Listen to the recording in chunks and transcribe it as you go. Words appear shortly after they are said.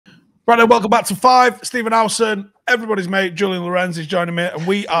Right then, welcome back to Five. Stephen Howson, everybody's mate, Julien Laurens is joining me, and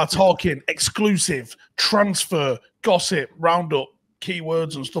we are talking exclusive transfer, gossip, roundup,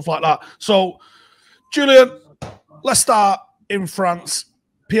 keywords and stuff like that. So, Julien, let's start in France.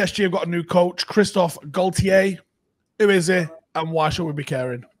 PSG have got a new coach, Christophe Galtier. Who is he, and why should we be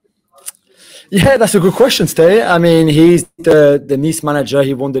caring? Yeah, that's a good question, Stay. I mean, he's the Nice manager.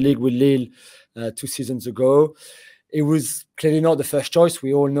 He won the league with Lille 2 seasons ago. It was clearly not the first choice.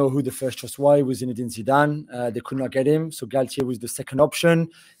 We all know who the first choice was. It was Zinedine Zidane. They could not get him. So Galtier was the second option.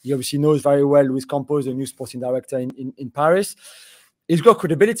 He obviously knows very well Luis Campos, the new sporting director in Paris. He's got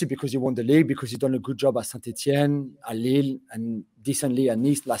credibility because he won the league, because he's done a good job at Saint-Etienne, at Lille, and decently at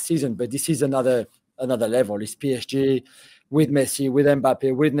Nice last season. But this is another level. It's PSG with Messi, with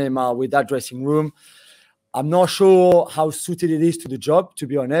Mbappe, with Neymar, with that dressing room. I'm not sure how suited it is to the job, to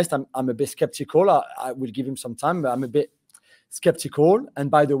be honest. I'm a bit skeptical. I will give him some time, but I'm a bit skeptical.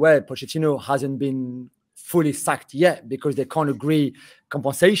 And by the way, Pochettino hasn't been fully sacked yet because they can't agree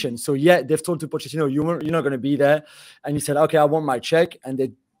compensation. So yeah, they've told to Pochettino, you're not going to be there. And he said, okay, I want my check.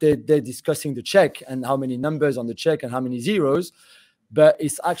 And they're discussing the check and how many numbers on the check and how many zeros. But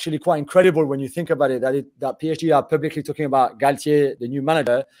it's actually quite incredible when you think about it, that PSG are publicly talking about Galtier, the new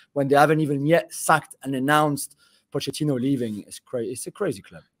manager, when they haven't even yet sacked and announced Pochettino leaving. It's crazy. It's a crazy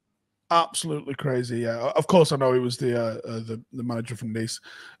club. Absolutely crazy, yeah. Of course, I know he was the manager from Nice.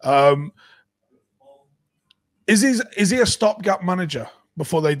 Is he a stopgap manager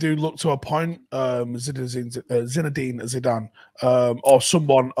before they do look to appoint Zinedine Zidane or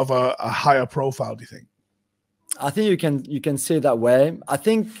someone of a higher profile, do you think? I think you can say it that way. I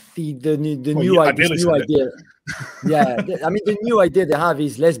think the new idea, yeah. I mean, the new idea they have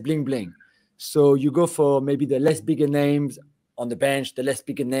is less bling bling. So you go for maybe the less bigger names on the bench, the less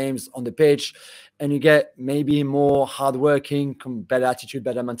bigger names on the pitch, and you get maybe more hardworking, better attitude,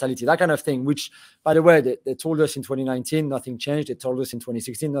 better mentality, that kind of thing. Which, by the way, they told us in 2019 nothing changed. They told us in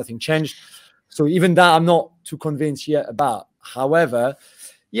 2016 nothing changed. So even that, I'm not too convinced yet about. However,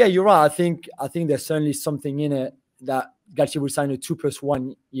 yeah, you're right. I think there's certainly something in it that Galtier will sign a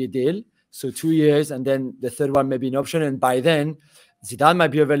 2+1 year deal. So 2 years, and then the third one may be an option. And by then, Zidane might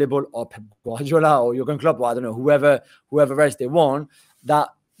be available, or Pep Guardiola, or Jurgen Klopp, or I don't know, whoever else they want. That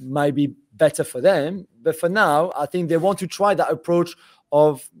might be better for them. But for now, I think they want to try that approach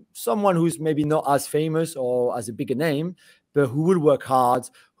of someone who's maybe not as famous or as a bigger name, but who will work hard,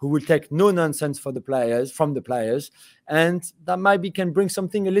 who will take no nonsense from the players, and that maybe can bring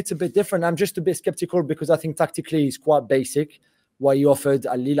something a little bit different. I'm just a bit skeptical because I think tactically it's quite basic what he offered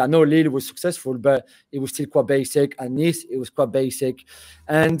at Lille. I know Lille was successful, but it was still quite basic. At Nice, it was quite basic,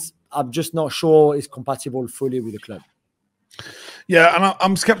 and I'm just not sure it's compatible fully with the club. Yeah, and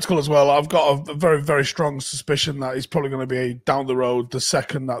I'm skeptical as well. I've got a very, very strong suspicion that he's probably going to be down the road the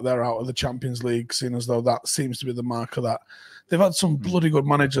second that they're out of the Champions League, seeing as though that seems to be the marker that they've had some bloody good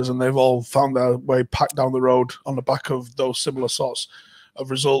managers and they've all found their way packed down the road on the back of those similar sorts of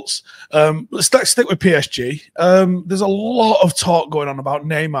results. Let's stick with PSG. There's a lot of talk going on about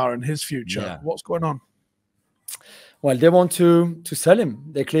Neymar and his future. Yeah. What's going on? Well, they want to sell him.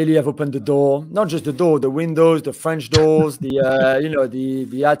 They clearly have opened the door, not just the door, the windows, the French doors,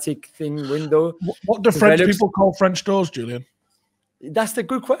 the attic thing window. What do French people call French doors, Julien? That's a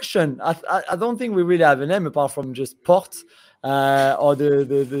good question. I don't think we really have a name apart from just porte or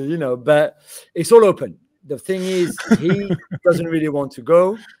but it's all open. The thing is, he doesn't really want to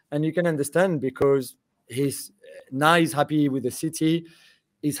go, and you can understand because he's happy with the city.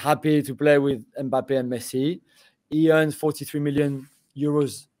 He's happy to play with Mbappe and Messi. He earns 43 million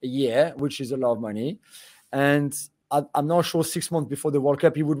euros a year, which is a lot of money. And I'm not sure 6 months before the World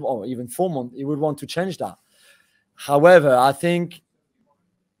Cup, or even 4 months, he would want to change that. However, I think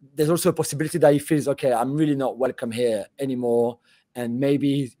there's also a possibility that he feels, okay, I'm really not welcome here anymore. And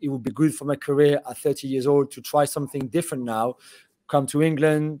maybe it would be good for my career at 30 years old to try something different now, come to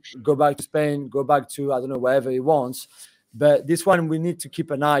England, go back to Spain, go back to, I don't know, wherever he wants. But this one we need to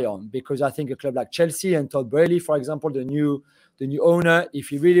keep an eye on, because I think a club like Chelsea and Tedd Boehly, for example, the new owner,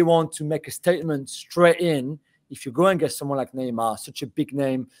 if you really want to make a statement straight in, if you go and get someone like Neymar, such a big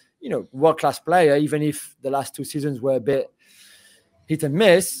name, world-class player, even if the last 2 seasons were a bit hit and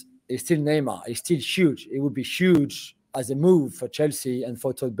miss, it's still Neymar. It's still huge. It would be huge as a move for Chelsea and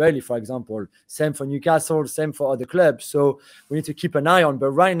for Tedd Boehly, for example. Same for Newcastle, same for other clubs. So we need to keep an eye on.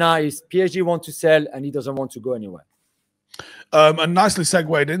 But right now, is PSG want to sell and he doesn't want to go anywhere. And nicely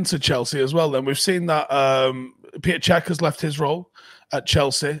segued into Chelsea as well. Then we've seen that Peter Cech has left his role at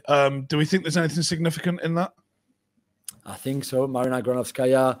Chelsea. Do we think there's anything significant in that? I think so. Marina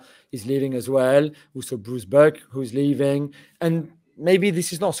Granovskaya is leaving as well. Also Bruce Buck, who's leaving. And maybe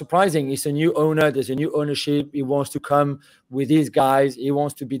this is not surprising. It's a new owner. There's a new ownership. He wants to come with these guys. He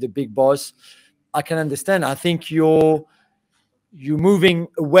wants to be the big boss. I can understand. I think you're moving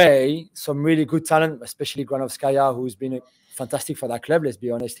away some really good talent, especially Granovskaya, who's been fantastic for that club, let's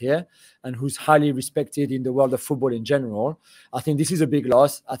be honest here, and who's highly respected in the world of football in general. I think this is a big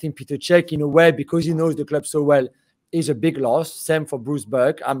loss. I think Peter Cech, in a way, because he knows the club so well, is a big loss. Same for Bruce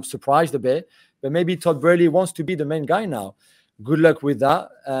Burke. I'm surprised a bit, but maybe Tedd Boehly wants to be the main guy now. Good luck with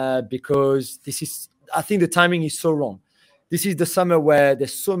that, because I think the timing is so wrong. This is the summer where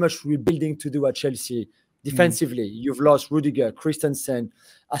there's so much rebuilding to do at Chelsea. Defensively, you've lost Rudiger, Christensen,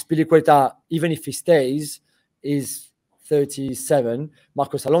 Azpilicueta, even if he stays, is 37.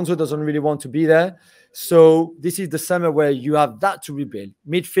 Marcos Alonso doesn't really want to be there. So this is the summer where you have that to rebuild.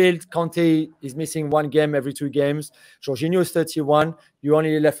 Midfield, Conte is missing 1 game every 2 games. Jorginho is 31. You're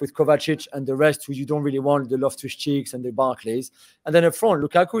only left with Kovacic and the rest who you don't really want, the Loftus-Cheeks and the Barclays. And then up front,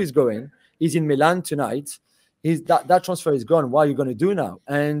 Lukaku is going. He's in Milan tonight. That transfer is gone. What are you going to do now?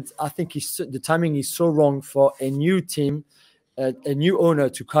 And I think the timing is so wrong for a new team, a new owner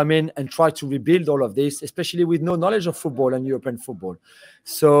to come in and try to rebuild all of this, especially with no knowledge of football and European football.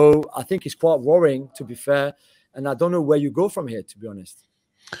 So I think it's quite worrying, to be fair. And I don't know where you go from here, to be honest.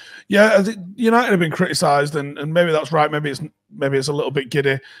 Yeah, United have been criticised, and maybe that's right. Maybe it's a little bit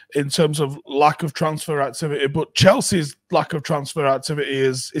giddy in terms of lack of transfer activity. But Chelsea's lack of transfer activity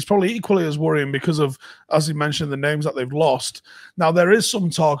is probably equally as worrying because of, as you mentioned, the names that they've lost. Now there is some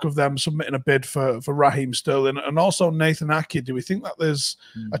talk of them submitting a bid for Raheem Sterling and also Nathan Ake. Do we think that there's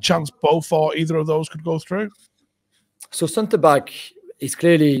a chance both or either of those could go through? So centre back is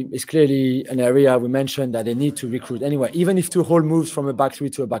clearly an area we mentioned that they need to recruit anyway. Even if Tuchel moves from a back 3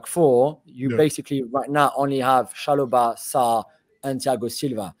 to a back 4, you basically right now only have Chalobah, Sarr, and Thiago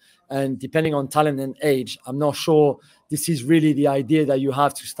Silva. And depending on talent and age, I'm not sure this is really the idea that you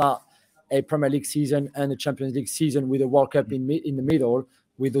have to start a Premier League season and a Champions League season with a World Cup in the middle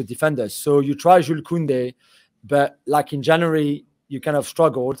with the defenders. So you try Jules Koundé, but like in January, you kind of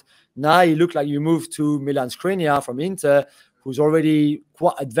struggled. Now you look like you moved to Milan Skriniar from Inter, who's already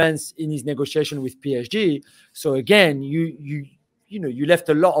quite advanced in his negotiation with PSG. So again, you left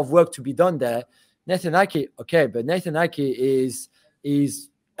a lot of work to be done there. Nathan Ake, okay, but Nathan Ake is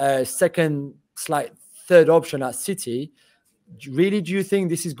a third option at City. Really, do you think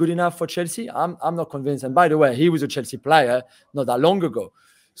this is good enough for Chelsea? I'm not convinced. And by the way, he was a Chelsea player not that long ago.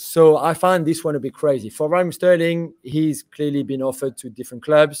 So I find this one a bit crazy. For Raheem Sterling, he's clearly been offered to different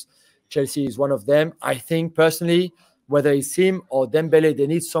clubs. Chelsea is one of them. I think personally, whether it's him or Dembele, they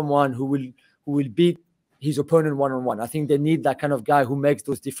need someone who will beat his opponent one-on-one. I think they need that kind of guy who makes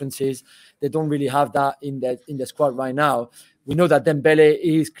those differences. They don't really have that in the squad right now. We know that Dembele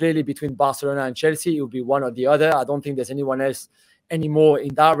is clearly between Barcelona and Chelsea. It will be one or the other. I don't think there's anyone else anymore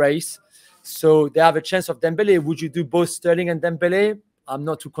in that race. So they have a chance of Dembele. Would you do both Sterling and Dembele? I'm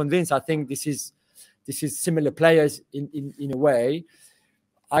not too convinced. I think this is similar players in a way.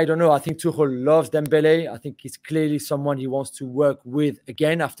 I don't know. I think Tuchel loves Dembele. I think he's clearly someone he wants to work with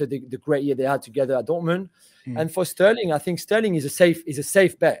again after the great year they had together at Dortmund. And for Sterling, I think Sterling is a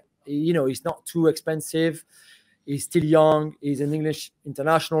safe bet. He's not too expensive. He's still young. He's an English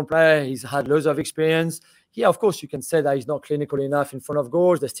international player. He's had loads of experience. Yeah, of course, you can say that he's not clinical enough in front of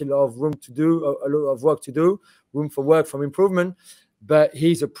goals. There's still a lot of room to do, a lot of work to do, room for work, for improvement. But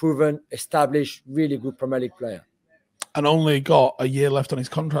he's a proven, established, really good Premier League player. And only got a year left on his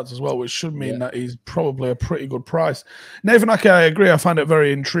contract as well, which should mean that he's probably a pretty good price. Nathan Ake, I agree. I find it a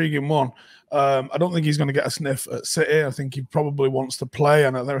very intriguing one. I don't think he's going to get a sniff at City. I think he probably wants to play,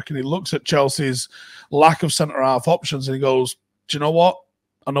 and I reckon he looks at Chelsea's lack of centre-half options and he goes, do you know what?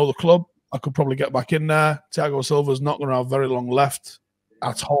 I know the club. I could probably get back in there. Thiago Silva's not going to have very long left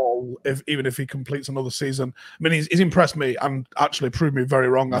at all, even if he completes another season. I mean, he's impressed me and actually proved me very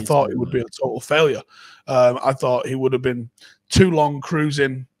wrong. I thought it would be a total failure. I thought he would have been too long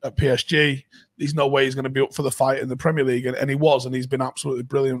cruising at PSG. There's no way he's going to be up for the fight in the Premier League, and he was, and he's been absolutely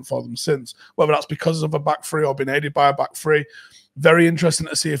brilliant for them since. Whether that's because of a back 3 or been aided by a back 3, very interesting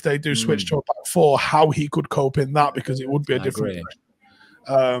to see if they do switch to a back 4, how he could cope in that, because it would be a different.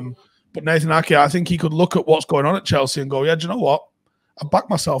 But Nathan Ake, I think he could look at what's going on at Chelsea and go, yeah, do you know what? I back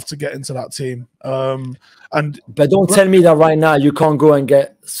myself to get into that team. But don't tell me that right now you can't go and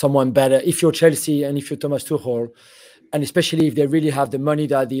get someone better. If you're Chelsea and if you're Thomas Tuchel, and especially if they really have the money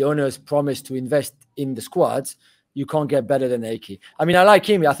that the owners promised to invest in the squads, you can't get better than Ake. I mean, I like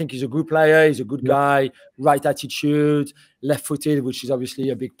him. I think he's a good player. He's a good guy, right attitude, left-footed, which is obviously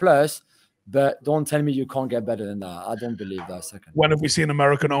a big plus. But don't tell me you can't get better than that. I don't believe that second. When have we seen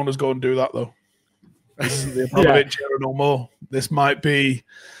American owners go and do that, though? This isn't the Abramovich era no more. This might be,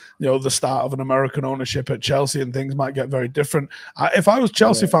 the start of an American ownership at Chelsea, and things might get very different. If I was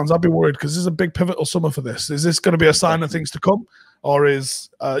Chelsea fans, I'd be worried because this is a big pivotal summer for this. Is this going to be a sign of things to come, or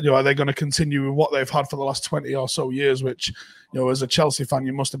are they going to continue with what they've had for the last 20 or so years? Which, as a Chelsea fan,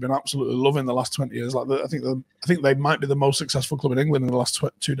 you must have been absolutely loving the last 20 years. I think they might be the most successful club in England in the last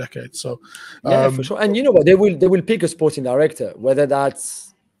 2 decades. So, for sure. And you know what? They will pick a sporting director, whether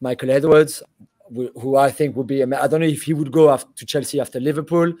that's Michael Edwards, who I think would be, I don't know if he would go to Chelsea after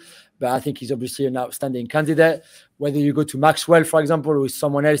Liverpool, but I think he's obviously an outstanding candidate. Whether you go to Maxwell, for example, or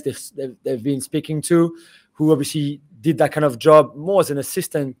someone else they've been speaking to, who obviously did that kind of job more as an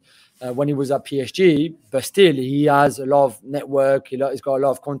assistant when he was at PSG, but still he has a lot of network, he's got a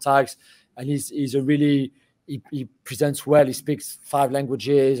lot of contacts, and he's a really, he presents well, he speaks 5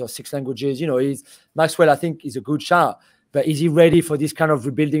 languages or 6 languages. Maxwell, I think, is a good shout. But is he ready for this kind of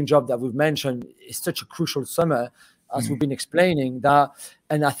rebuilding job that we've mentioned? It's such a crucial summer, as we've been explaining that.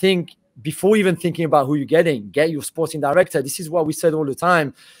 And I think before even thinking about who you're getting, get your sporting director. This is what we said all the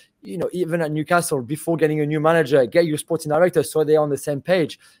time. Even at Newcastle, before getting a new manager, get your sporting director so they're on the same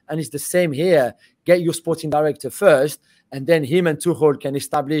page. And it's the same here. Get your sporting director first, and then him and Tuchel can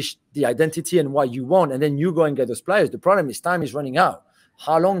establish the identity and what you want, and then you go and get those players. The problem is time is running out.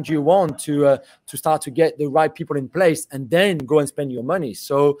 How long do you want to start to get the right people in place and then go and spend your money?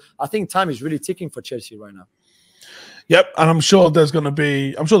 So I think time is really ticking for Chelsea right now. Yep, and I'm sure there'll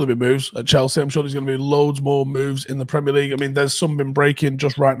be moves at Chelsea. I'm sure there's going to be loads more moves in the Premier League. I mean, there's some been breaking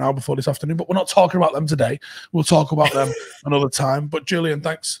just right now before this afternoon, but we're not talking about them today. We'll talk about them another time. But Julien,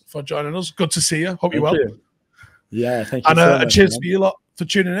 thanks for joining us. Good to see you. Hope you're well. Yeah, thank you. And so much, cheers for you lot for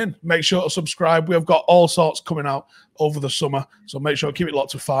tuning in. Make sure to subscribe. We have got all sorts coming out over the summer, so make sure to keep it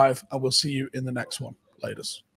locked to 5, and we'll see you in the next one. Laters.